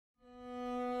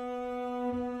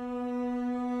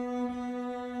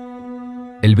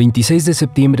El 26 de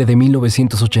septiembre de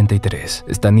 1983,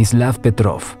 Stanislav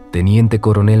Petrov, teniente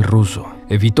coronel ruso,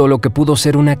 evitó lo que pudo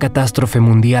ser una catástrofe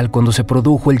mundial cuando se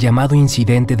produjo el llamado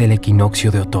incidente del equinoccio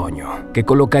de otoño, que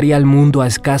colocaría al mundo a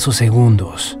escasos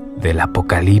segundos del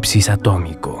apocalipsis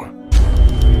atómico.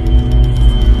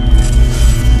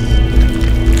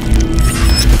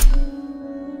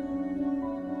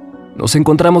 Nos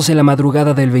encontramos en la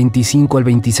madrugada del 25 al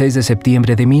 26 de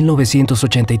septiembre de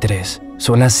 1983.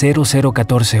 Son las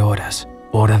 00:14 horas,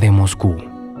 hora de Moscú.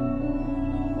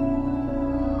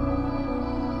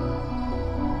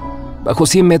 Bajo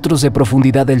 100 metros de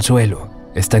profundidad del suelo,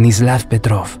 Stanislav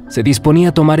Petrov se disponía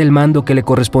a tomar el mando que le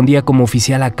correspondía como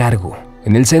oficial a cargo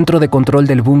en el centro de control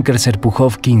del búnker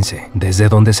Serpukhov 15, desde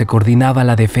donde se coordinaba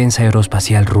la defensa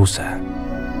aeroespacial rusa.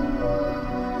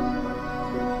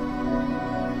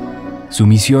 Su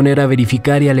misión era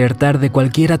verificar y alertar de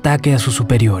cualquier ataque a sus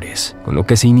superiores, con lo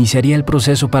que se iniciaría el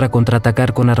proceso para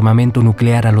contraatacar con armamento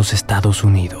nuclear a los Estados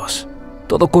Unidos.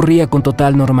 Todo corría con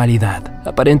total normalidad,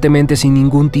 aparentemente sin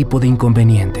ningún tipo de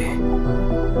inconveniente.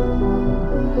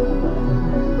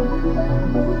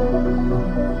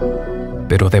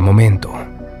 Pero de momento,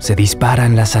 se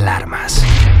disparan las alarmas.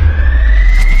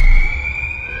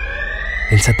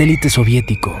 El satélite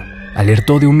soviético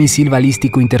alertó de un misil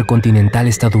balístico intercontinental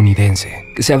estadounidense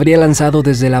que se habría lanzado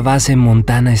desde la base en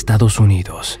Montana, Estados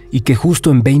Unidos, y que justo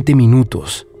en 20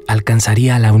 minutos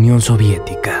alcanzaría a la Unión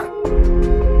Soviética.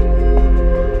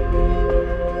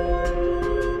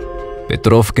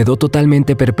 Petrov quedó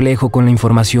totalmente perplejo con la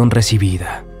información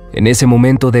recibida. En ese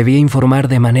momento debía informar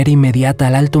de manera inmediata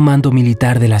al alto mando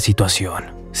militar de la situación.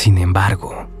 Sin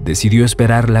embargo, decidió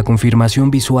esperar la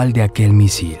confirmación visual de aquel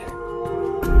misil.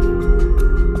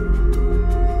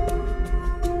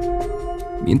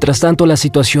 Mientras tanto, la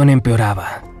situación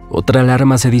empeoraba. Otra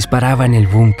alarma se disparaba en el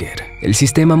búnker. El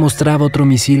sistema mostraba otro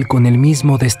misil con el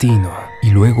mismo destino,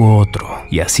 y luego otro,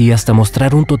 y así hasta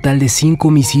mostrar un total de 5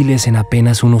 misiles en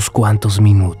apenas unos cuantos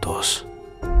minutos.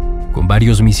 Con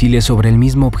varios misiles sobre el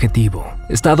mismo objetivo,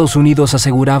 Estados Unidos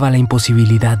aseguraba la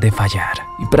imposibilidad de fallar,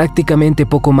 y prácticamente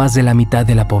poco más de la mitad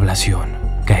de la población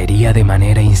caería de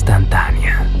manera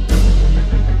instantánea.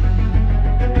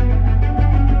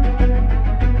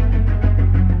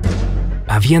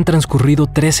 Habían transcurrido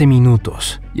 13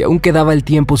 minutos y aún quedaba el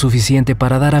tiempo suficiente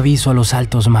para dar aviso a los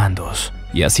altos mandos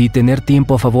y así tener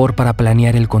tiempo a favor para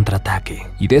planear el contraataque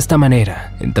y de esta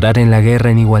manera entrar en la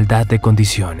guerra en igualdad de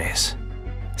condiciones.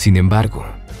 Sin embargo,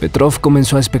 Petrov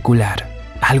comenzó a especular.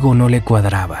 Algo no le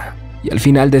cuadraba y al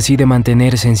final decide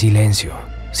mantenerse en silencio,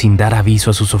 sin dar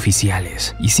aviso a sus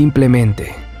oficiales y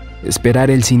simplemente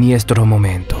esperar el siniestro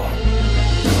momento.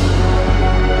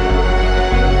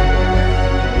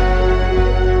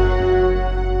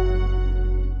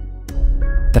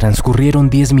 Transcurrieron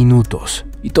 10 minutos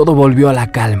y todo volvió a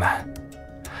la calma.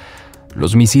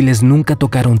 Los misiles nunca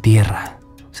tocaron tierra.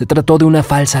 Se trató de una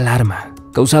falsa alarma,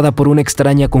 causada por una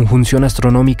extraña conjunción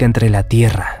astronómica entre la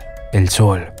Tierra, el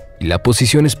Sol y la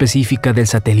posición específica del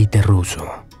satélite ruso.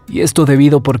 Y esto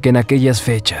debido porque en aquellas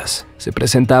fechas se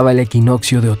presentaba el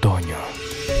equinoccio de otoño.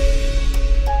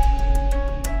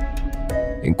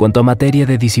 En cuanto a materia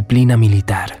de disciplina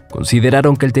militar,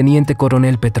 consideraron que el teniente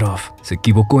coronel Petrov se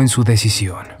equivocó en su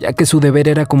decisión, ya que su deber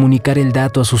era comunicar el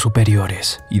dato a sus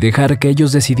superiores y dejar que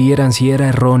ellos decidieran si era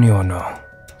erróneo o no.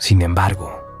 Sin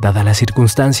embargo, dadas las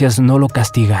circunstancias, no lo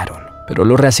castigaron, pero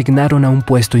lo reasignaron a un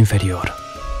puesto inferior.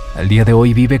 Al día de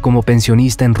hoy vive como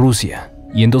pensionista en Rusia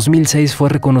y en 2006 fue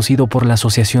reconocido por la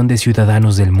Asociación de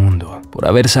Ciudadanos del Mundo por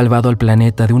haber salvado al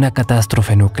planeta de una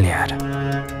catástrofe nuclear.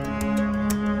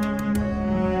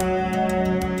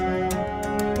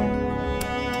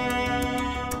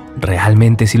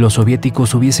 Realmente, si los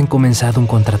soviéticos hubiesen comenzado un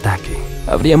contraataque,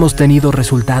 habríamos tenido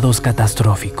resultados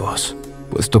catastróficos,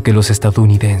 puesto que los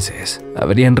estadounidenses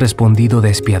habrían respondido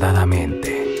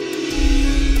despiadadamente.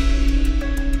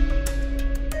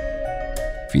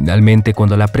 Finalmente,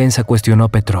 cuando la prensa cuestionó a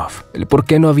Petrov el por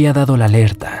qué no había dado la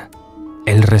alerta,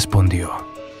 él respondió: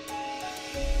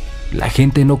 la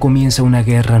gente no comienza una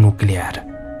guerra nuclear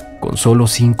con solo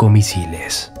 5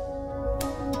 misiles.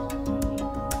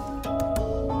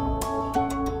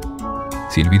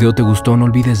 Si el video te gustó, no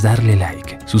olvides darle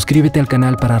like, suscríbete al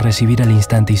canal para recibir al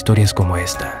instante historias como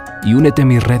esta y únete a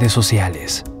mis redes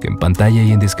sociales, que en pantalla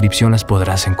y en descripción las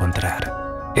podrás encontrar.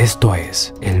 Esto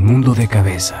es El Mundo de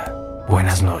Cabeza.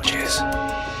 Buenas noches.